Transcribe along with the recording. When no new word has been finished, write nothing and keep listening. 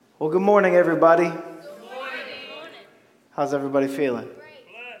Well, good morning, everybody. Good morning. How's everybody feeling?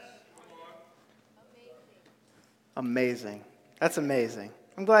 Amazing. That's amazing.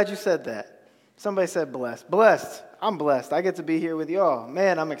 I'm glad you said that. Somebody said blessed. Blessed. I'm blessed. I get to be here with y'all.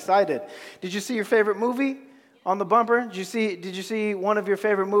 Man, I'm excited. Did you see your favorite movie on the bumper? Did you see one of your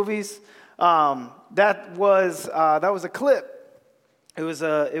favorite movies? That was a clip. It was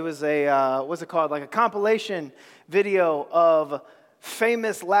a what's it called? Like a compilation video of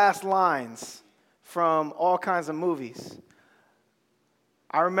famous last lines from all kinds of movies.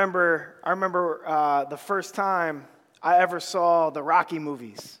 I remember the first time I ever saw the Rocky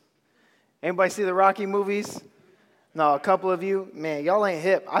movies. Anybody see the Rocky movies? No, a couple of you. Man, y'all ain't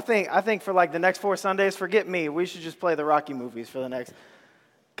hip. I think for like the next 4 Sundays, forget me. We should just play the Rocky movies for the next,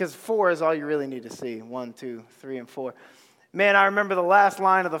 because 4 is all you really need to see. 1, 2, 3, and 4. Man, I remember the last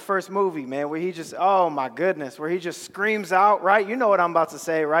line of the first movie, man, where he just, oh my goodness, where he just screams out, right? You know what I'm about to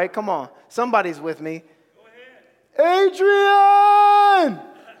say, right? Come on. Somebody's with me. Go ahead. Adrian!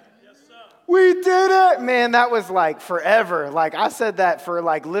 Yes, sir. We did it! Man, that was like forever. Like I said that for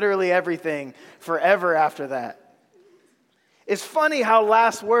like literally everything forever after that. It's funny how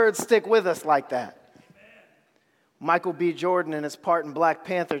last words stick with us like that. Amen. Michael B. Jordan in his part in Black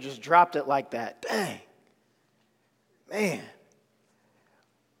Panther just dropped it like that. Dang. Man.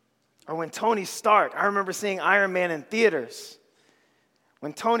 Or when Tony Stark, I remember seeing Iron Man in theaters.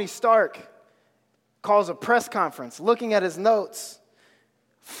 When Tony Stark calls a press conference, looking at his notes,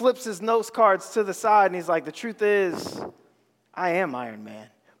 flips his notes cards to the side, and he's like, the truth is, I am Iron Man.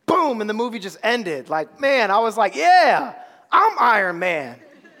 Boom, and the movie just ended. Like, man, I was like, yeah, I'm Iron Man.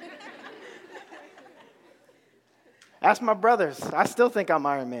 Ask my brothers. I still think I'm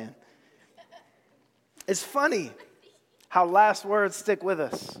Iron Man. It's funny how last words stick with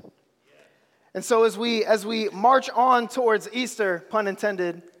us. And so as we march on towards Easter, pun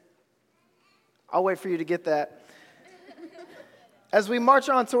intended, I'll wait for you to get that. As we march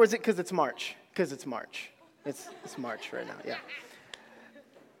on towards it, because it's March. It's March right now, yeah.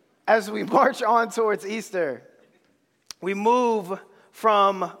 As we march on towards Easter, we move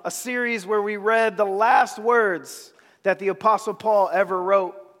from a series where we read the last words that the Apostle Paul ever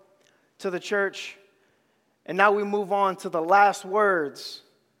wrote to the church. And now we move on to the last words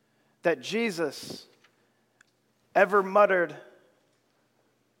that Jesus ever muttered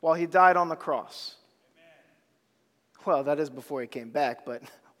while he died on the cross. Amen. Well, that is before he came back, but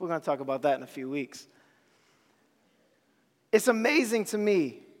we're going to talk about that in a few weeks. It's amazing to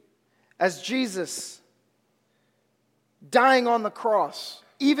me, as Jesus dying on the cross,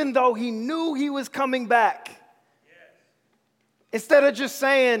 even though he knew he was coming back, instead of just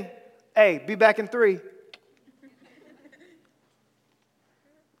saying, hey, be back in 3.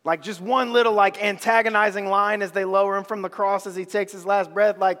 Like just one little like antagonizing line as they lower him from the cross as he takes his last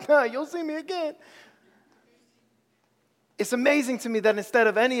breath, like, you'll see me again. It's amazing to me that instead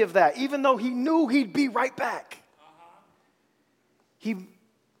of any of that, even though he knew he'd be right back, he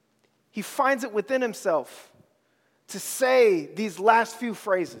finds it within himself to say these last few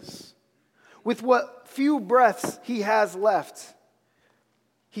phrases. With what few breaths he has left,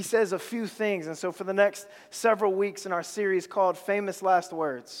 he says a few things. And so for the next several weeks in our series called Famous Last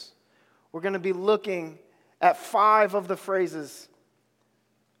Words, we're going to be looking at 5 of the phrases,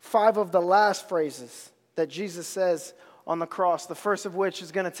 5 of the last phrases that Jesus says on the cross, the first of which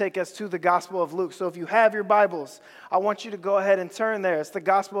is going to take us to the Gospel of Luke. So if you have your Bibles, I want you to go ahead and turn there. It's the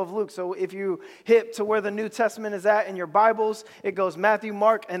Gospel of Luke. So if you hit to where the New Testament is at in your Bibles, it goes Matthew,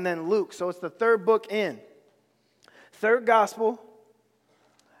 Mark, and then Luke. So it's the third book in. Third Gospel.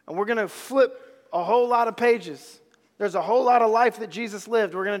 And we're going to flip a whole lot of pages. There's a whole lot of life that Jesus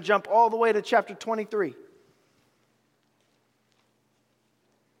lived. We're going to jump all the way to chapter 23.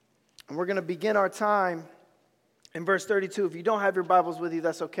 And we're going to begin our time in verse 32. If you don't have your Bibles with you,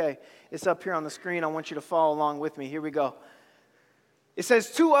 that's okay. It's up here on the screen. I want you to follow along with me. Here we go. It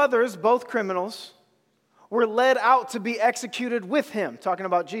says, 2 others, both criminals, were led out to be executed with him, talking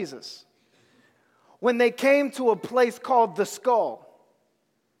about Jesus. When they came to a place called the Skull.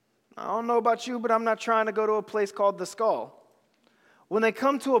 I don't know about you, but I'm not trying to go to a place called the Skull. When they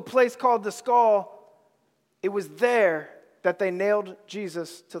come to a place called the Skull, it was there that they nailed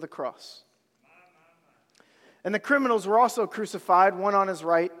Jesus to the cross. And the criminals were also crucified, one on his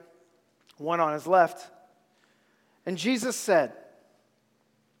right, one on his left. And Jesus said,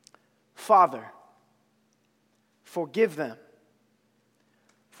 Father, forgive them,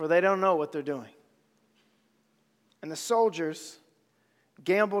 for they don't know what they're doing. And the soldiers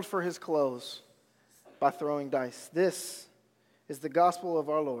gambled for his clothes by throwing dice. This is the gospel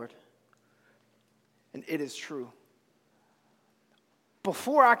of our Lord, and it is true.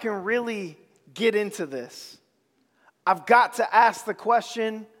 before I can really get into this, I've got to ask the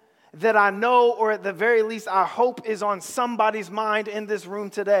question that I know, or at the very least, I hope is on somebody's mind in this room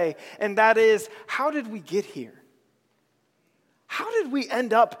today. And that is, how did we get here? How did we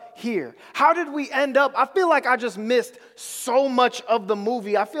end up here? How did we end up? I feel like I just missed so much of the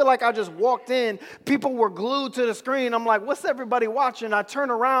movie. I feel like I just walked in. People were glued to the screen. I'm like, what's everybody watching? I turn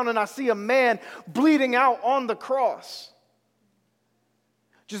around and I see a man bleeding out on the cross,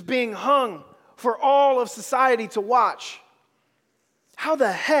 just being hung for all of society to watch. How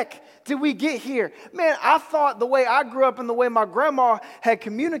the heck did we get here? Man, I thought the way I grew up and the way my grandma had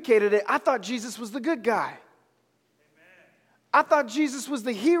communicated it, I thought Jesus was the good guy. I thought Jesus was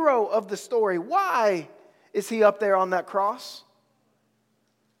the hero of the story. Why is he up there on that cross?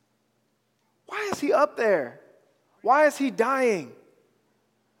 Why is he up there? Why is he dying?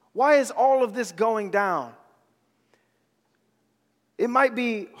 Why is all of this going down? It might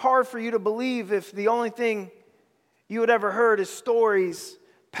be hard for you to believe if the only thing you had ever heard is stories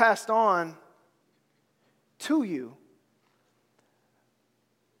passed on to you.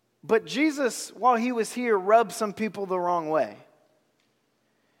 But Jesus, while he was here, rubbed some people the wrong way.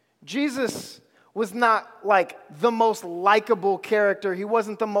 Jesus was not like the most likable character. He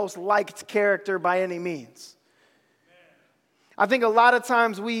wasn't the most liked character by any means. I think a lot of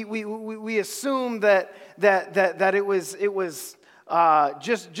times we assume that it was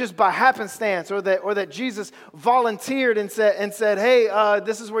just by happenstance, or that Jesus volunteered and said, hey,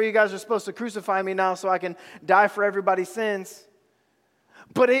 this is where you guys are supposed to crucify me now so I can die for everybody's sins.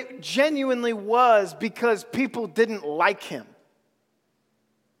 But it genuinely was because people didn't like him.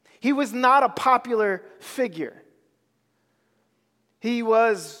 He was not a popular figure. He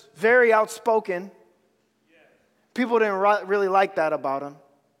was very outspoken. People didn't really like that about him.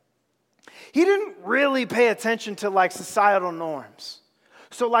 He didn't really pay attention to like societal norms.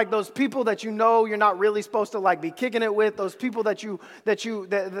 So like those people that you know you're not really supposed to like be kicking it with, those people that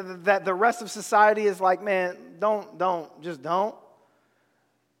the rest of society is like, man, don't.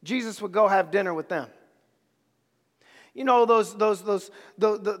 Jesus would go have dinner with them. You know, those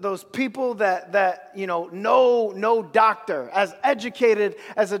people that you know, no doctor, as educated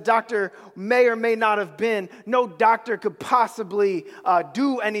as a doctor may or may not have been, no doctor could possibly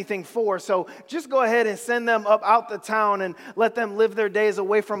do anything for. So just go ahead and send them up out the town and let them live their days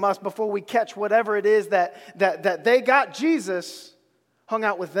away from us before we catch whatever it is that they got. Jesus hung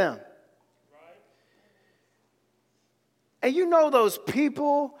out with them. And you know those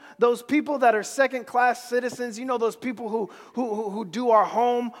people that are second-class citizens, you know those people who do our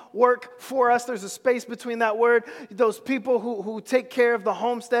homework for us. There's a space between that word. Those people who take care of the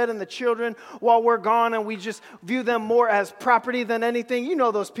homestead and the children while we're gone, and we just view them more as property than anything. You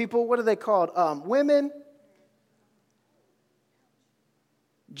know those people. What are they called? Women.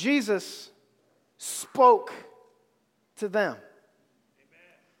 Jesus spoke to them.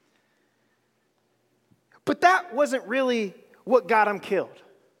 But that wasn't really what got him killed.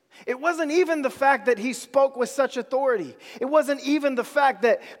 It wasn't even the fact that he spoke with such authority. It wasn't even the fact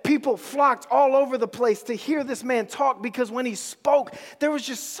that people flocked all over the place to hear this man talk, because when he spoke, there was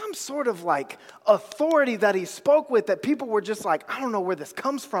just some sort of like authority that he spoke with that people were just like, I don't know where this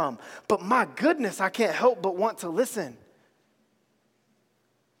comes from, but my goodness, I can't help but want to listen.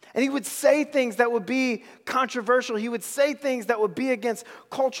 And he would say things that would be controversial. He would say things that would be against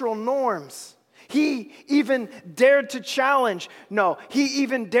cultural norms. He even dared to challenge, he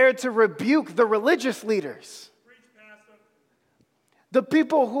even dared to rebuke the religious leaders. The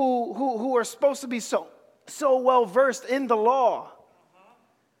people who are supposed to be so well versed in the law.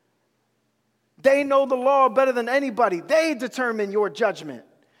 They know the law better than anybody. They determine your judgment.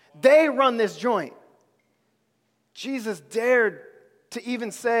 They run this joint. Jesus dared to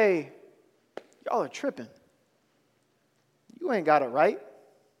even say, y'all are tripping. You ain't got it right.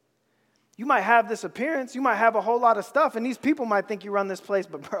 You might have this appearance. You might have a whole lot of stuff. And these people might think you run this place.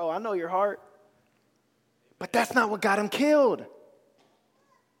 But bro, I know your heart. But that's not what got him killed.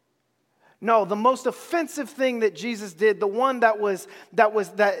 No, the most offensive thing that Jesus did, the one that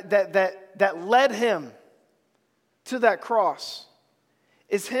led him to that cross,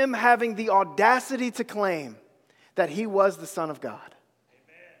 is him having the audacity to claim that he was the Son of God.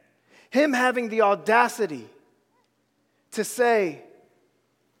 Amen. Him having the audacity to say,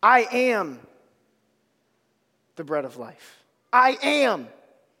 I am the bread of life. I am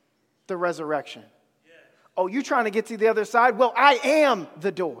the resurrection. Yes. Oh, you trying to get to the other side? Well, I am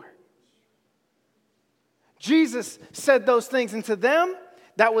the door. Jesus said those things, and to them,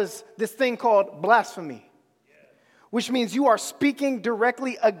 that was this thing called blasphemy, which means you are speaking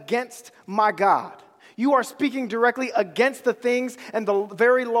directly against my God. You are speaking directly against the things and the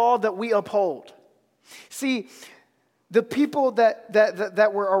very law that we uphold. See, the people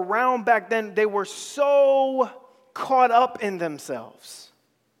that were around back then, they were so caught up in themselves.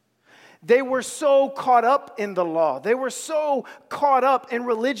 They were so caught up in the law. They were so caught up in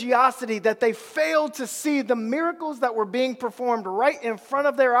religiosity that they failed to see the miracles that were being performed right in front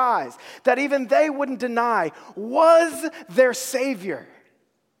of their eyes, that even they wouldn't deny was their Savior.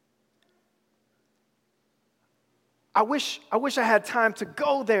 I wish I had time to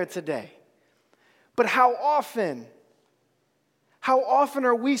go there today. But how often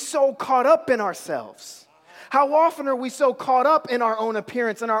are we so caught up in ourselves? How often are we so caught up in our own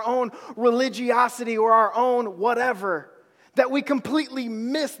appearance and our own religiosity or our own whatever that we completely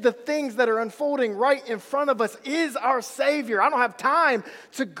miss the things that are unfolding right in front of us is our Savior? I don't have time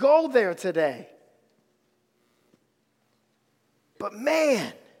to go there today. But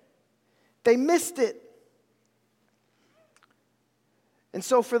man, they missed it. And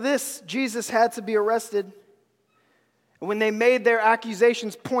so for this, Jesus had to be arrested. And when they made their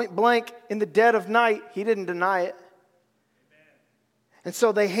accusations point blank in the dead of night, he didn't deny it. Amen. And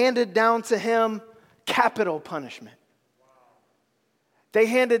so they handed down to him capital punishment. Wow. They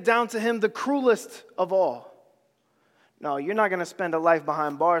handed down to him the cruelest of all. No, you're not going to spend a life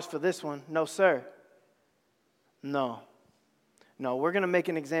behind bars for this one. No, sir. No, we're going to make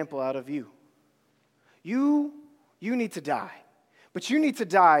an example out of you. You need to die. But you need to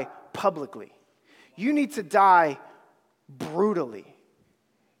die publicly. You need to die brutally.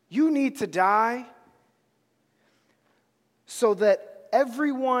 You need to die so that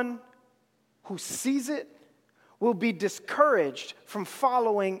everyone who sees it will be discouraged from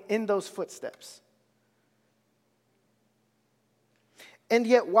following in those footsteps. And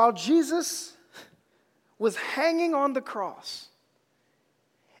yet, while Jesus was hanging on the cross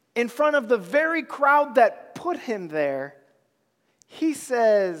in front of the very crowd that put him there, he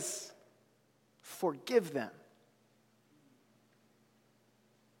says, "Forgive them."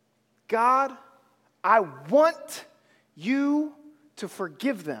 God, I want you to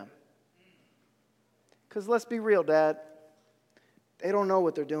forgive them. Because let's be real, Dad. They don't know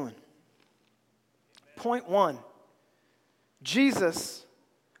what they're doing. Point one, Jesus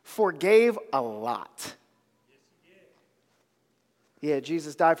forgave a lot. Yeah,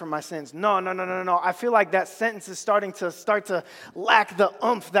 Jesus died for my sins. No. I feel like that sentence is starting to lack the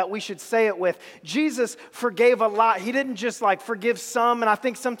oomph that we should say it with. Jesus forgave a lot. He didn't just forgive some. And I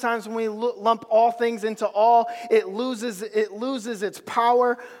think sometimes when we lump all things into all, it loses its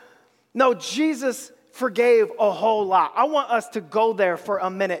power. No, Jesus forgave a whole lot. I want us to go there for a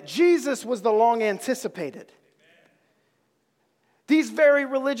minute. Jesus was the long anticipated. These very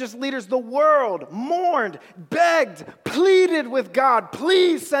religious leaders, the world, mourned, begged, pleaded with God,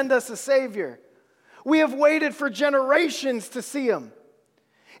 please send us a Savior. We have waited for generations to see him.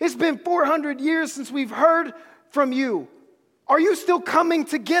 It's been 400 years since we've heard from you. Are you still coming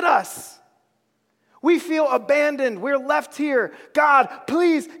to get us? We feel abandoned. We're left here. God,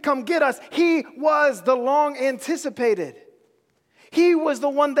 please come get us. He was the long anticipated. He was the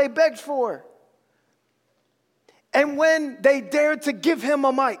one they begged for. And when they dared to give him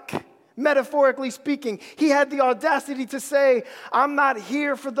a mic, metaphorically speaking, he had the audacity to say, I'm not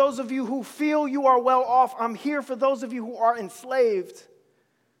here for those of you who feel you are well off. I'm here for those of you who are enslaved.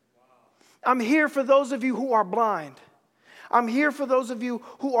 I'm here for those of you who are blind. I'm here for those of you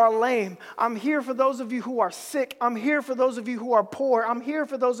who are lame. I'm here for those of you who are sick. I'm here for those of you who are poor. I'm here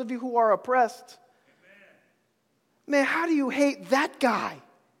for those of you who are oppressed. Amen. Man, how do you hate that guy?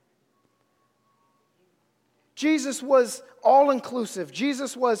 Jesus was all-inclusive.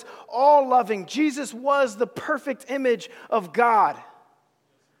 Jesus was all-loving. Jesus was the perfect image of God.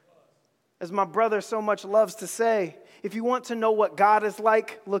 As my brother so much loves to say, if you want to know what God is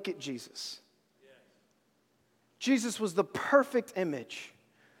like, look at Jesus. Jesus was the perfect image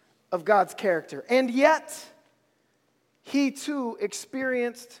of God's character. And yet, he too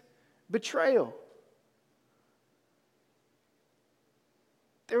experienced betrayal.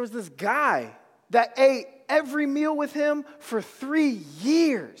 There was this guy that ate every meal with him for 3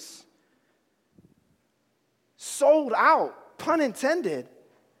 years. Sold out, pun intended.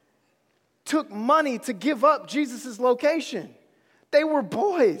 Took money to give up Jesus' location. They were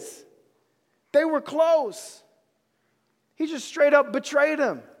boys. They were close. He just straight up betrayed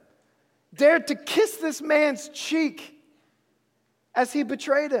him. Dared to kiss this man's cheek as he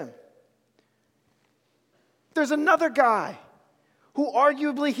betrayed him. There's another guy who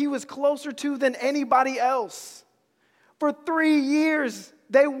arguably he was closer to than anybody else. For 3 years,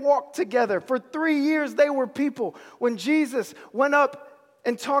 they walked together. For 3 years, they were people. When Jesus went up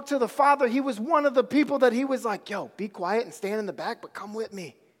and talk to the Father. He was one of the people that he was like, yo, be quiet and stand in the back, but come with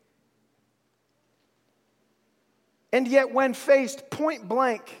me. And yet when faced point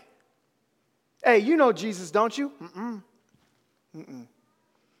blank, hey, you know Jesus, don't you?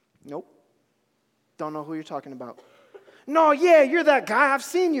 Nope. Don't know who you're talking about. No, yeah, you're that guy. I've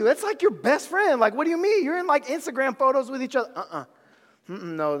seen you. It's like your best friend. Like, what do you mean? You're in like Instagram photos with each other.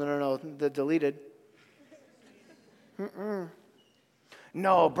 No. They're deleted.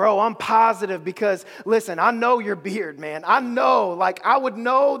 No, bro, I'm positive because, listen, I know your beard, man. I know, like, I would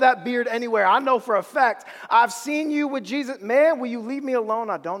know that beard anywhere. I know for a fact. I've seen you with Jesus. Man, will you leave me alone?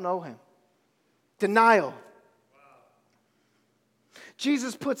 I don't know him. Denial. Wow.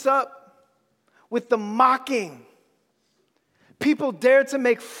 Jesus puts up with the mocking. People dare to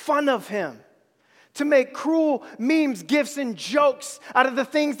make fun of him, to make cruel memes, gifts, and jokes out of the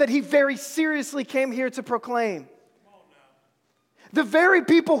things that he very seriously came here to proclaim. The very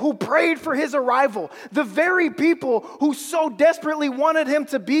people who prayed for his arrival, the very people who so desperately wanted him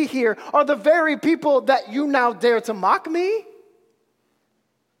to be here, are the very people that you now dare to mock me?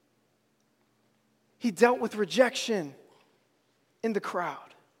 He dealt with rejection in the crowd.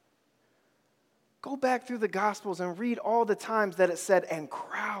 Go back through the Gospels and read all the times that it said, and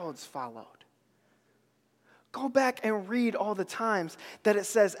crowds followed. Go back and read all the times that it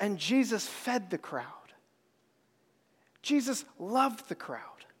says, and Jesus fed the crowd. Jesus loved the crowd.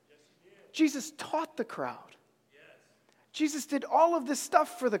 Jesus taught the crowd. Jesus did all of this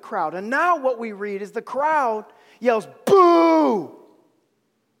stuff for the crowd. And now what we read is the crowd yells, boo!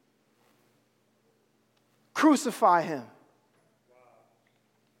 Crucify him.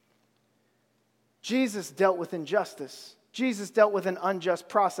 Jesus dealt with injustice. Jesus dealt with an unjust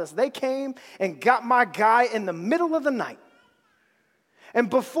process. They came and got my guy in the middle of the night. And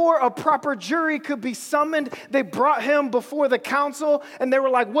before a proper jury could be summoned, they brought him before the council, and they were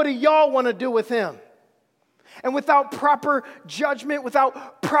like, what do y'all want to do with him? And without proper judgment,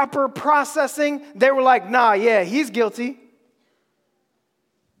 without proper processing, they were like, nah, yeah, he's guilty.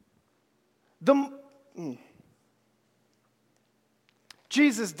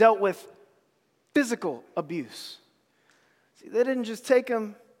 Jesus dealt with physical abuse. See, they didn't just take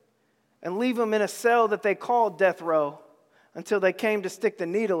him and leave him in a cell that they called death row until they came to stick the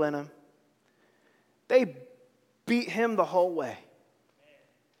needle in him. They beat him the whole way.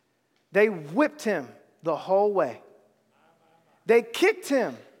 They whipped him the whole way. They kicked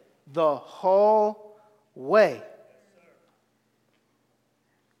him the whole way.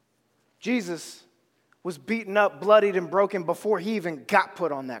 Jesus was beaten up, bloodied, and broken before he even got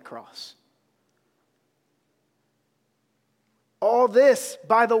put on that cross. All this,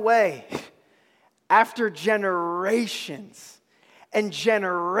 by the way, after generations and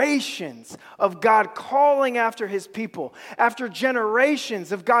generations of God calling after his people, after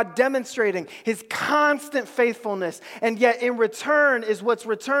generations of God demonstrating his constant faithfulness, and yet in return is what's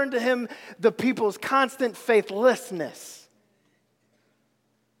returned to him, the people's constant faithlessness.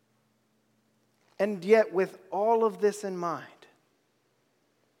 And yet with all of this in mind,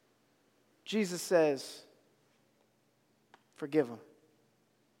 Jesus says, forgive them.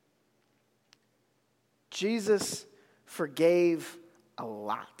 Jesus forgave a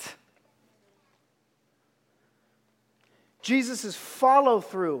lot. Jesus'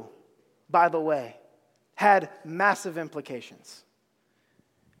 follow-through, by the way, had massive implications.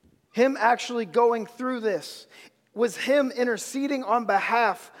 Him actually going through this was him interceding on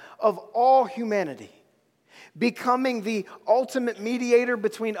behalf of all humanity, becoming the ultimate mediator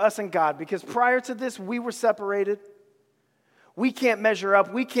between us and God. Because prior to this, we were separated. We can't measure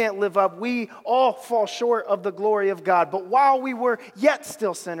up. We can't live up. We all fall short of the glory of God. But while we were yet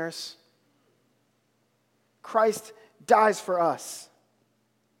still sinners, Christ dies for us.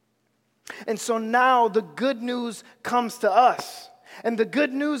 And so now the good news comes to us. And the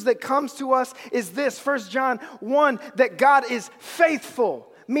good news that comes to us is this, 1 John 1, that God is faithful.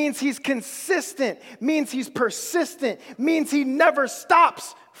 Means he's consistent, means he's persistent, means he never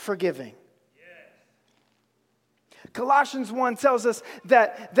stops forgiving. Colossians 1 tells us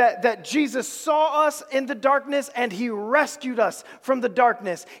that Jesus saw us in the darkness and he rescued us from the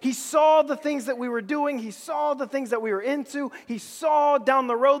darkness. He saw the things that we were doing. He saw the things that we were into. He saw down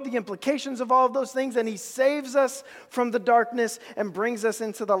the road the implications of all of those things, and he saves us from the darkness and brings us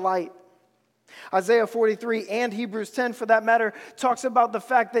into the light. Isaiah 43 and Hebrews 10, for that matter, talks about the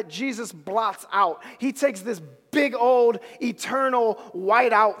fact that Jesus blots out. He takes this big old eternal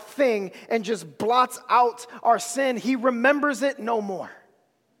whiteout thing and just blots out our sin. He remembers it no more.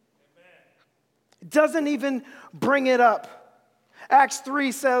 Doesn't even bring it up. Acts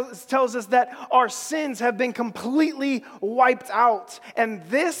 3 tells us that our sins have been completely wiped out. And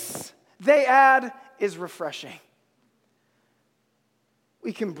this, they add, is refreshing.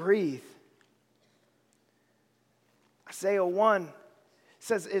 We can breathe. Isaiah 1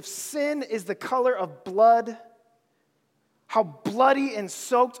 says, if sin is the color of blood, how bloody and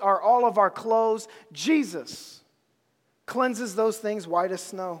soaked are all of our clothes. Jesus cleanses those things white as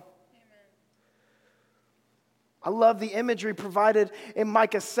snow. I love the imagery provided in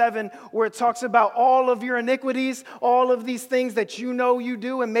Micah 7 where it talks about all of your iniquities, all of these things that you know you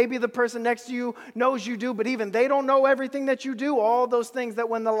do, and maybe the person next to you knows you do, but even they don't know everything that you do. All those things that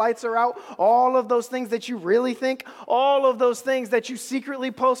when the lights are out, all of those things that you really think, all of those things that you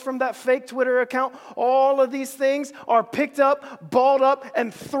secretly post from that fake Twitter account, all of these things are picked up, balled up,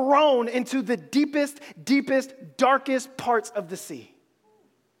 and thrown into the deepest, darkest parts of the sea.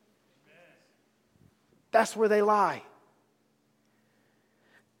 That's where they lie.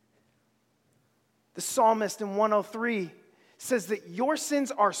 The psalmist in 103 says that your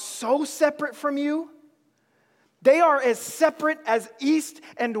sins are so separate from you. They are as separate as east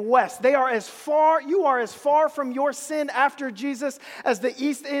and west. You are as far from your sin after Jesus as the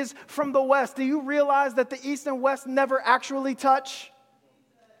east is from the west. Do you realize that the east and west never actually touch?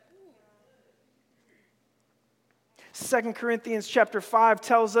 2 Corinthians chapter 5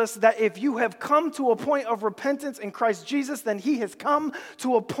 tells us that if you have come to a point of repentance in Christ Jesus, then he has come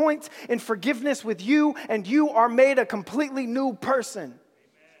to a point in forgiveness with you, and you are made a completely new person. Amen.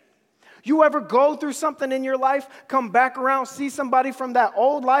 You ever go through something in your life, come back around, see somebody from that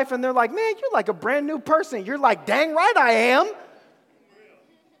old life, and they're like, man, you're like a brand new person. You're like, dang right I am.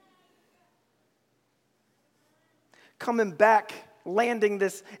 Coming back, landing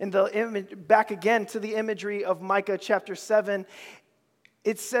this in the image, back again to the imagery of Micah chapter 7,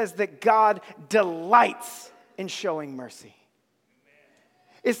 it says that God delights in showing mercy.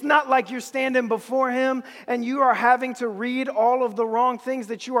 It's not like you're standing before him and you are having to read all of the wrong things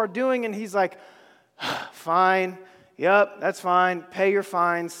that you are doing, and he's like, fine, yep, that's fine, pay your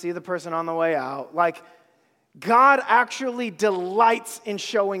fines, see the person on the way out. Like, God actually delights in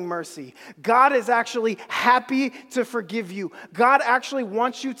showing mercy. God is actually happy to forgive you. God actually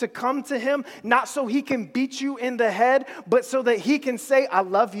wants you to come to him, not so he can beat you in the head, but so that he can say, I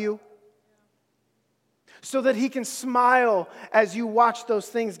love you. So that he can smile as you watch those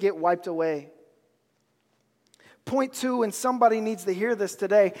things get wiped away. Point 2, and somebody needs to hear this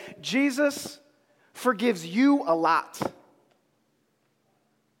today, Jesus forgives you a lot.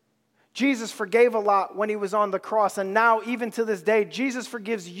 Jesus forgave a lot when he was on the cross, and now, even to this day, Jesus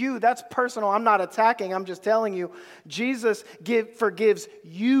forgives you. That's personal. I'm not attacking. I'm just telling you. Jesus forgives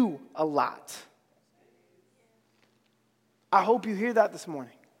you a lot. I hope you hear that this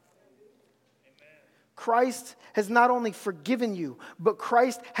morning. Christ has not only forgiven you, but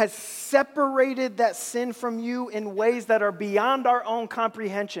Christ has separated that sin from you in ways that are beyond our own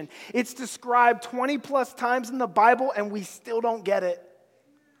comprehension. It's described 20 plus times in the Bible, and we still don't get it.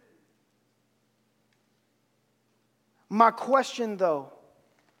 My question, though,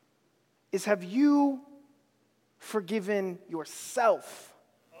 is have you forgiven yourself?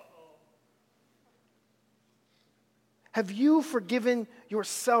 Have you forgiven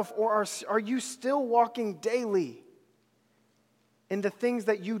yourself, or are you still walking daily in the things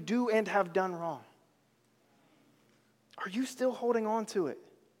that you do and have done wrong? Are you still holding on to it?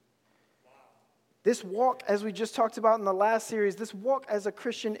 This walk, as we just talked about in the last series, this walk as a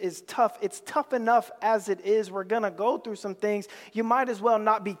Christian is tough. It's tough enough as it is. We're going to go through some things. You might as well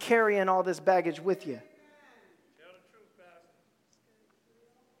not be carrying all this baggage with you.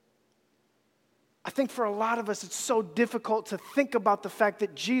 I think for a lot of us, it's so difficult to think about the fact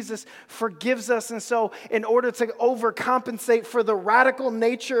that Jesus forgives us. And so in order to overcompensate for the radical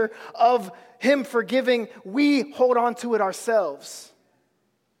nature of him forgiving, we hold on to it ourselves.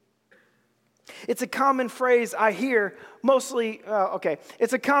 It's a common phrase I hear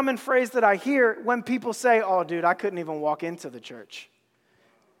it's a common phrase that I hear when people say, oh, dude, I couldn't even walk into the church.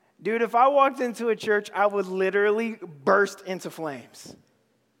 Dude, if I walked into a church, I would literally burst into flames.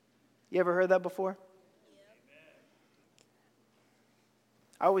 You ever heard that before?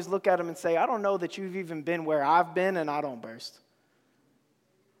 I always look at them and say, I don't know that you've even been where I've been, and I don't burst.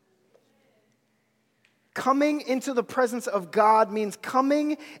 Coming into the presence of God means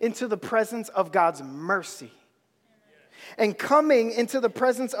coming into the presence of God's mercy. And coming into the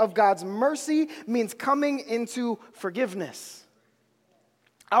presence of God's mercy means coming into forgiveness.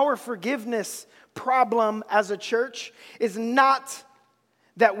 Our forgiveness problem as a church is not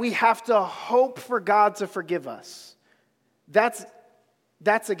that we have to hope for God to forgive us. That's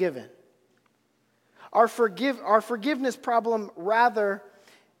a given. Our forgiveness problem, rather,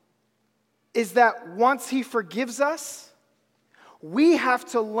 is that once he forgives us, we have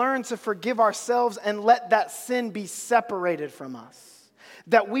to learn to forgive ourselves and let that sin be separated from us.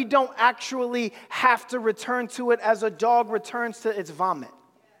 That we don't actually have to return to it as a dog returns to its vomit.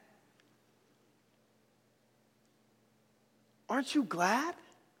 Aren't you glad?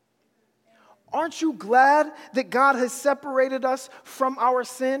 Aren't you glad that God has separated us from our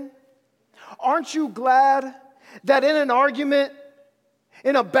sin? Aren't you glad that in an argument,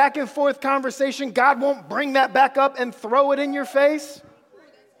 in a back and forth conversation, God won't bring that back up and throw it in your face?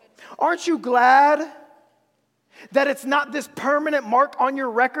 Aren't you glad that it's not this permanent mark on your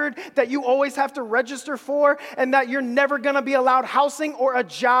record that you always have to register for, and that you're never going to be allowed housing or a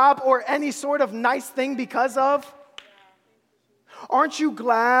job or any sort of nice thing because of? Aren't you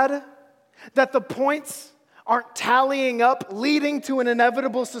glad that the points aren't tallying up, leading to an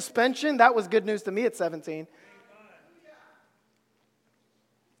inevitable suspension? That was good news to me at 17.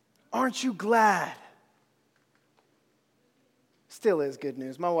 Aren't you glad? Still is good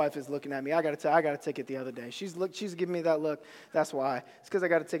news. My wife is looking at me. I got a ticket the other day. She's giving me that look. That's why. It's because I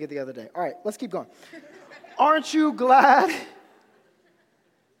got a ticket the other day. All right, let's keep going. Aren't you glad?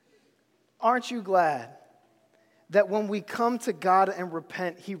 Aren't you glad that when we come to God and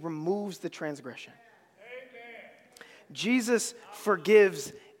repent, he removes the transgression? Amen. Jesus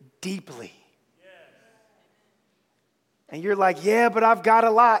forgives deeply. And you're like, yeah, but I've got a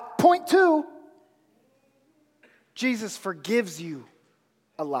lot. Point two, Jesus forgives you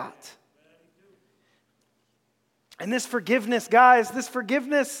a lot. And this forgiveness, guys, this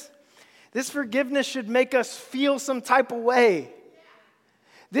forgiveness should make us feel some type of way.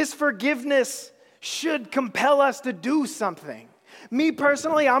 This forgiveness should compel us to do something. Me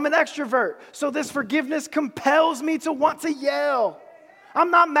personally, I'm an extrovert, so this forgiveness compels me to want to yell.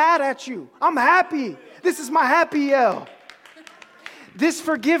 I'm not mad at you. I'm happy. This is my happy yell. This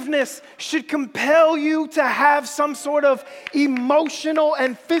forgiveness should compel you to have some sort of emotional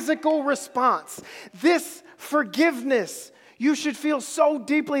and physical response. This forgiveness, you should feel so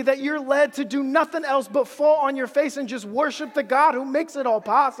deeply that you're led to do nothing else but fall on your face and just worship the God who makes it all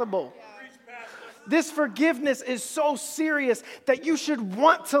possible. This forgiveness is so serious that you should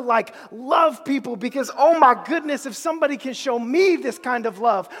want to love people, because, oh my goodness, if somebody can show me this kind of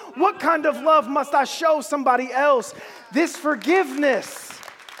love, what kind of love must I show somebody else? This forgiveness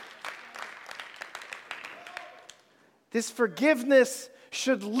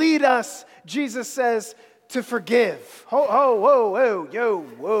should lead us, Jesus says, to forgive. Whoa.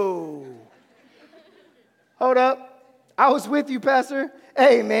 Hold up. I was with you, Pastor.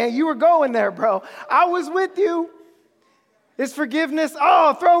 Hey, man, you were going there, bro. I was with you. This forgiveness,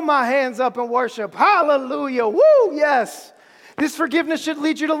 throw my hands up and worship. Hallelujah. Woo, yes. This forgiveness should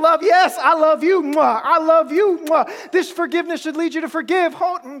lead you to love. Yes, I love you. Mwah. I love you. Mwah. This forgiveness should lead you to forgive.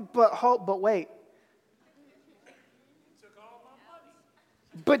 But wait.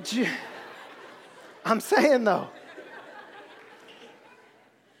 But I'm saying, though,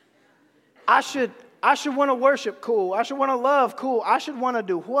 I should want to worship, cool. I should want to love, cool. I should want to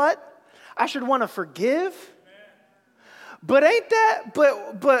do what? I should want to forgive. But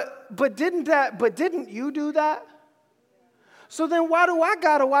didn't you do that? So then why do I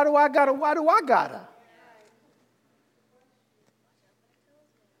gotta?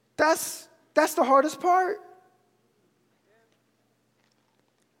 That's the hardest part.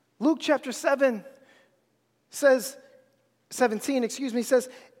 Luke chapter 17 says,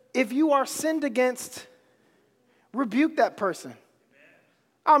 if you are sinned against, rebuke that person.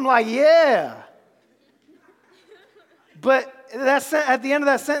 I'm like, yeah. But at the end of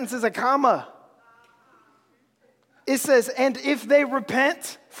that sentence is a comma. It says, and if they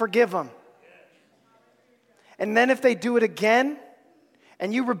repent, forgive them. And then if they do it again,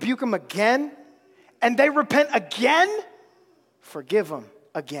 and you rebuke them again, and they repent again, forgive them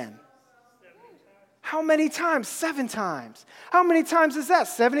again. How many times? 7 times. How many times is that?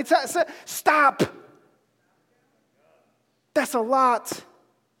 70 times? Stop. That's a lot.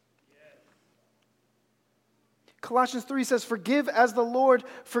 Colossians 3 says, forgive as the Lord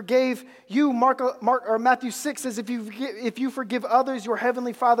forgave you. Matthew 6 says, if you forgive others, your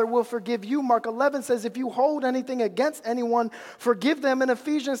heavenly Father will forgive you. Mark 11 says, if you hold anything against anyone, forgive them. And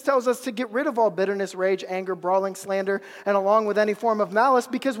Ephesians tells us to get rid of all bitterness, rage, anger, brawling, slander, and along with any form of malice,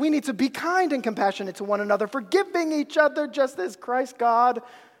 because we need to be kind and compassionate to one another, forgiving each other just as Christ God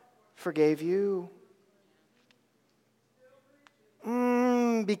forgave you.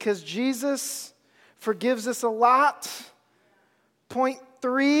 Because Jesus forgives us a lot. Point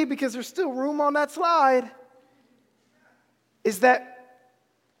 3, because there's still room on that slide, is that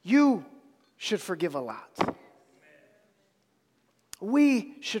you should forgive a lot.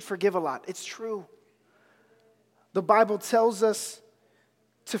 We should forgive a lot. It's true. The Bible tells us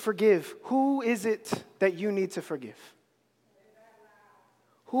to forgive. Who is it that you need to forgive?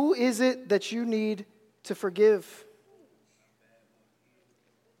 Who is it that you need to forgive?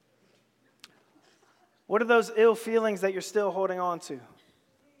 What are those ill feelings that you're still holding on to?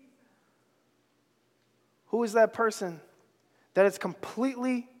 Who is that person that is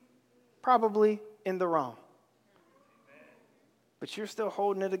completely, probably in the wrong? But you're still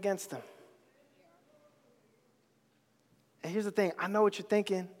holding it against them. And here's the thing, I know what you're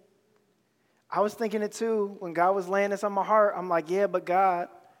thinking. I was thinking it too. When God was laying this on my heart, I'm like, yeah, but God,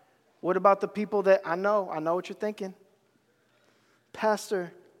 what about the people that I know what you're thinking.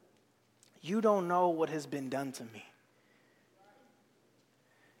 Pastor, you don't know what has been done to me.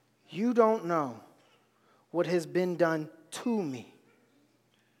 You don't know what has been done to me.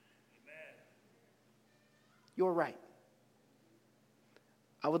 You're right.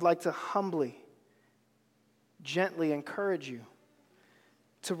 I would like to humbly, gently encourage you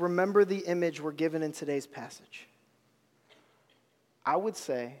to remember the image we're given in today's passage. I would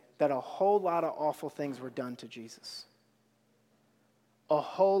say that a whole lot of awful things were done to Jesus. A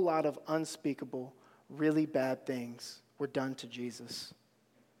whole lot of unspeakable, really bad things were done to Jesus.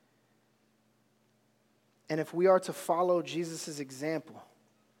 And if we are to follow Jesus' example,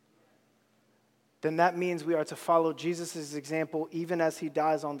 then that means we are to follow Jesus' example even as he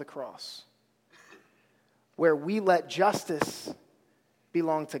dies on the cross, where we let justice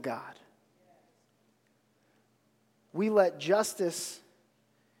belong to God. We let justice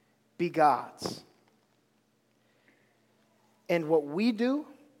be God's. And what we do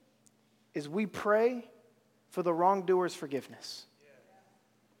is we pray for the wrongdoer's forgiveness.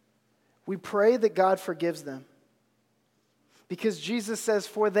 We pray that God forgives them. Because Jesus says,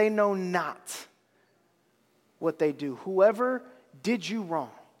 for they know not what they do. Whoever did you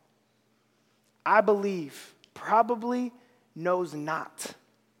wrong, I believe, probably knows not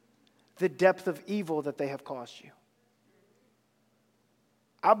the depth of evil that they have caused you.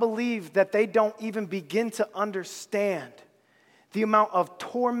 I believe that they don't even begin to understand the amount of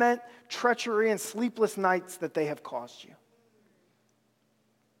torment, treachery, and sleepless nights that they have caused you.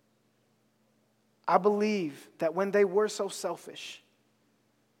 I believe that when they were so selfish,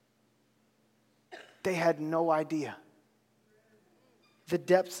 they had no idea the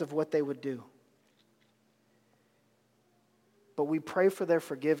depths of what they would do. But we pray for their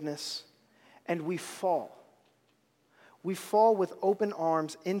forgiveness, and we fall. We fall with open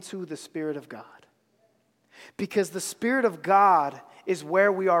arms into the Spirit of God. Because the Spirit of God is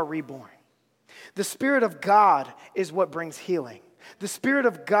where we are reborn. The Spirit of God is what brings healing. The Spirit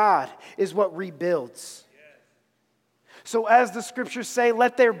of God is what rebuilds. So as the scriptures say,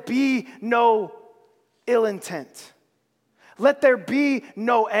 let there be no ill intent. Let there be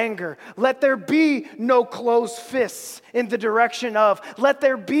no anger. Let there be no closed fists in the direction of. Let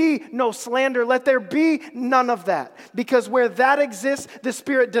there be no slander. Let there be none of that. Because where that exists, the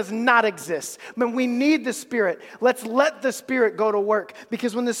Spirit does not exist. When we need the Spirit, let's let the Spirit go to work.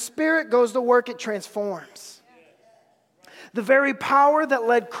 Because when the Spirit goes to work, it transforms. The very power that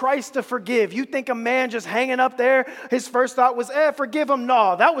led Christ to forgive. You think a man just hanging up there, his first thought was, forgive him.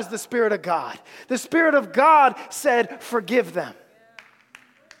 No, that was the Spirit of God. The Spirit of God said, forgive them.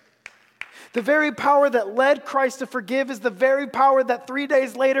 The very power that led Christ to forgive is the very power that 3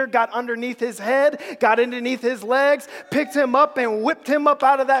 days later got underneath his head, got underneath his legs, picked him up and whipped him up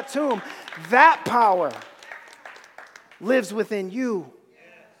out of that tomb. That power lives within you.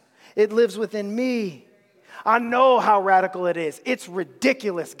 It lives within me. I know how radical it is. It's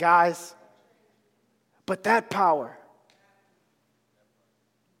ridiculous, guys. But that power,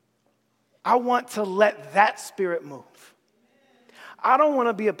 I want to let that Spirit move. I don't want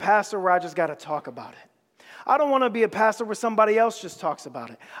to be a pastor where I just got to talk about it. I don't want to be a pastor where somebody else just talks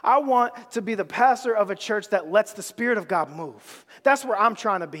about it. I want to be the pastor of a church that lets the Spirit of God move. That's where I'm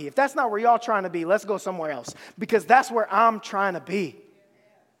trying to be. If that's not where y'all trying to be, let's go somewhere else. Because that's where I'm trying to be.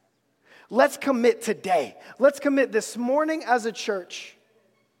 Let's commit today. Let's commit this morning as a church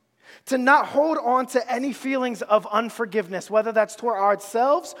to not hold on to any feelings of unforgiveness, whether that's toward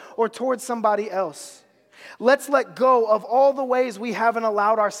ourselves or towards somebody else. Let's let go of all the ways we haven't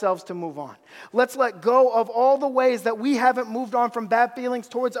allowed ourselves to move on. Let's let go of all the ways that we haven't moved on from bad feelings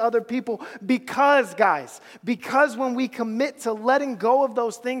towards other people because, guys, because when we commit to letting go of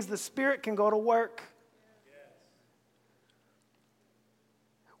those things, the Spirit can go to work.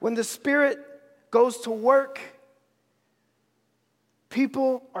 When the Spirit goes to work,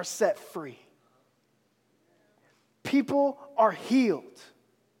 people are set free. People are healed.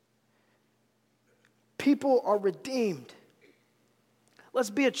 people are redeemed. Let's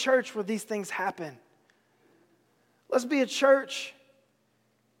be a church where these things happen. Let's be a church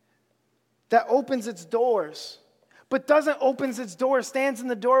that opens its doors, but doesn't opens its doors, stands in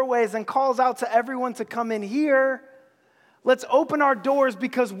the doorways and calls out to everyone to come in here. Let's open our doors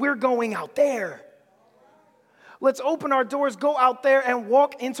because we're going out there. Let's open our doors, go out there and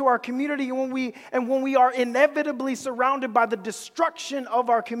walk into our community. And when we are inevitably surrounded by the destruction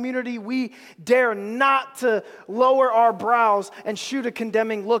of our community, we dare not to lower our brows and shoot a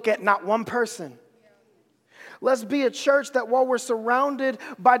condemning look at not one person. Let's be a church that while we're surrounded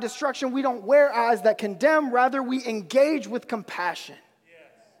by destruction, we don't wear eyes that condemn. Rather, we engage with compassion.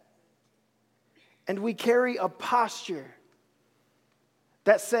 And we carry a posture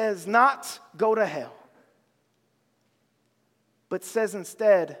that says not go to hell, but says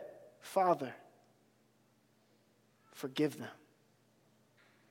instead, Father, forgive them.